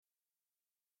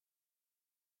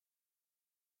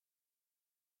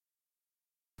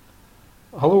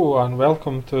Hello and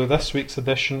welcome to this week's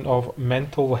edition of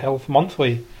Mental Health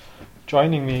Monthly.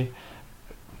 Joining me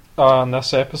on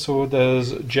this episode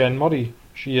is Jen Murray.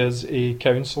 She is a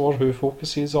counsellor who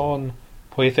focuses on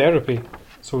play therapy.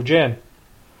 So Jen,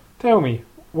 tell me,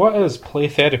 what is play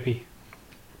therapy?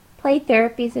 Play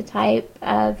therapy is a type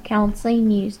of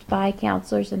counseling used by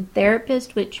counselors and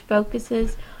therapists which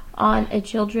focuses on a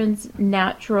children's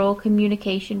natural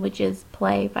communication, which is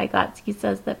play. Vygotsky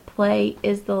says that play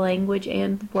is the language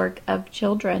and work of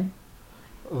children.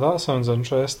 That sounds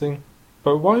interesting.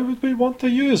 But why would we want to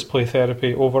use play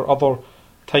therapy over other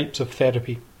types of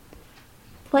therapy?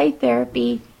 Play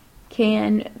therapy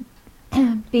can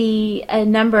be a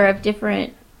number of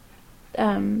different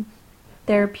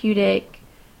therapeutic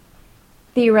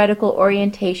theoretical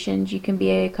orientations. You can be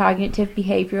a cognitive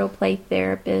behavioral play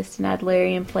therapist, an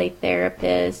Adlerian play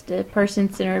therapist, a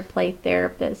person-centered play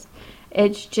therapist.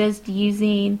 It's just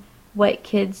using what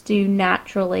kids do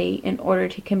naturally in order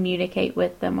to communicate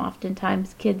with them.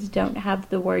 Oftentimes kids don't have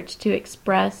the words to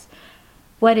express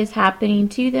what is happening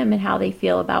to them and how they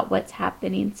feel about what's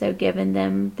happening. So giving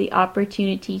them the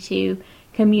opportunity to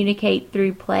communicate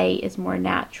through play is more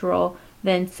natural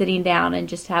than sitting down and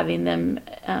just having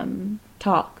them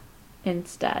talk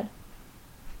instead.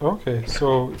 Okay,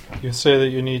 so you say that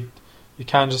you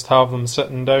can't just have them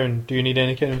sitting down. Do you need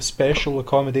any kind of special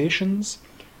accommodations?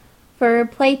 For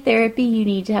play therapy, you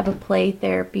need to have a play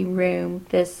therapy room.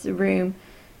 This room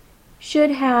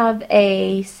should have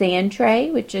a sand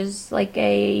tray, which is like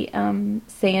a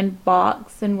sand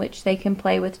box in which they can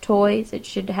play with toys. It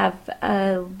should have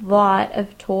a lot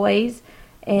of toys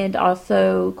and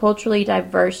also culturally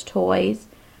diverse toys.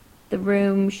 The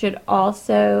room should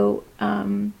also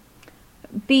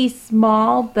be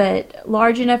small but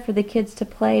large enough for the kids to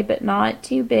play, but not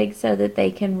too big so that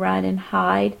they can run and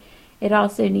hide. It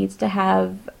also needs to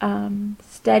have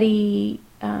steady,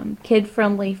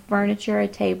 kid-friendly furniture, a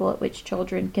table at which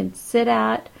children can sit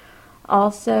at.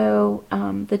 Also,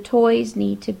 the toys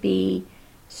need to be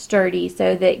sturdy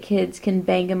so that kids can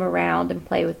bang them around and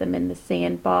play with them in the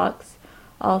sandbox.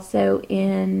 Also,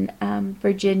 in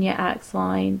Virginia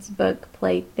Axline's book,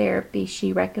 Play Therapy,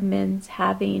 she recommends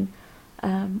having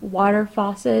water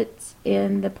faucets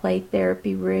in the play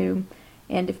therapy room,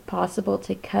 and if possible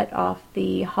to cut off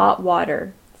the hot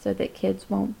water so that kids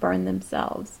won't burn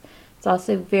themselves. It's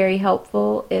also very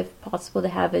helpful, if possible, to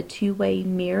have a two-way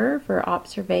mirror for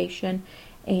observation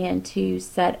and to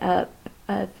set up,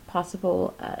 if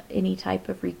possible, any type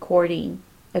of recording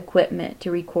equipment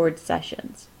to record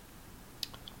sessions.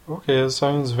 Okay, it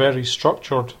sounds very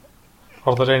structured.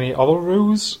 Are there any other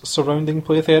rules surrounding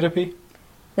play therapy?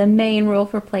 The main rule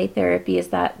for play therapy is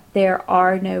that there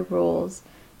are no rules,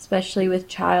 especially with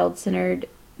child-centered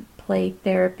play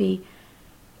therapy.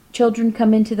 Children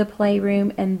come into the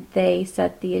playroom and they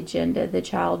set the agenda. The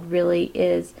child really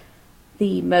is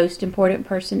the most important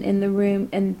person in the room,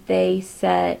 and they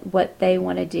set what they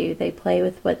want to do. They play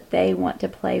with what they want to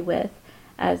play with.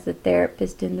 As the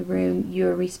therapist in the room,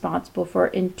 you're responsible for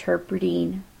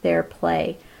interpreting their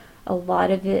play. A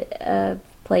lot of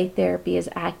play therapy is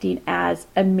acting as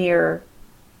a mirror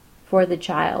for the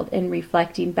child and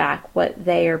reflecting back what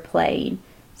they are playing.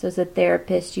 So as a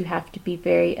therapist, you have to be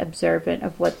very observant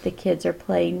of what the kids are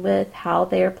playing with, how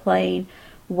they are playing,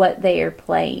 what they are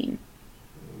playing.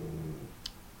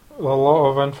 A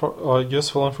lot of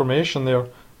useful information there.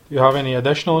 Do you have any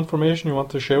additional information you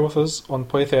want to share with us on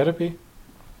play therapy?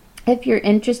 If you're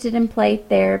interested in play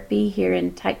therapy here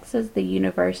in Texas, the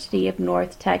University of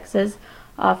North Texas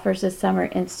offers a summer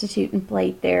institute in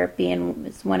play therapy and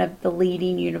is one of the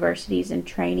leading universities in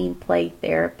training play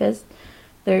therapists.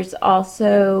 There's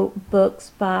also books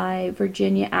by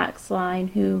Virginia Axline,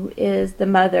 who is the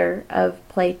mother of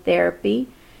play therapy.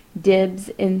 Dibs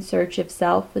in Search of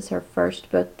Self was her first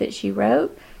book that she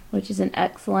wrote, which is an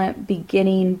excellent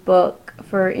beginning book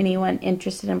for anyone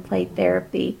interested in play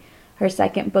therapy. Her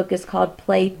second book is called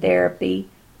Play Therapy,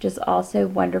 which is also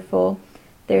wonderful.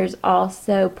 There's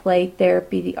also Play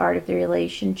Therapy, The Art of the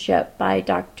Relationship by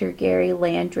Dr. Gary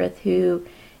Landreth, who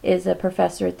is a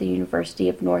professor at the University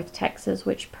of North Texas,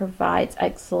 which provides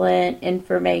excellent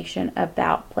information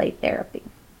about play therapy.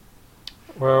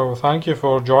 Well, thank you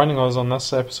for joining us on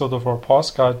this episode of our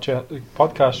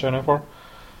podcast, Jennifer.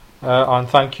 And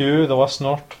thank you, the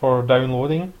listener, for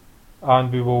downloading.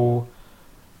 And we will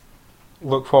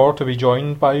look forward to be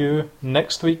joined by you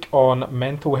next week on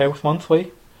Mental Health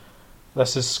Monthly.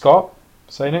 This is Scott,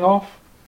 signing off.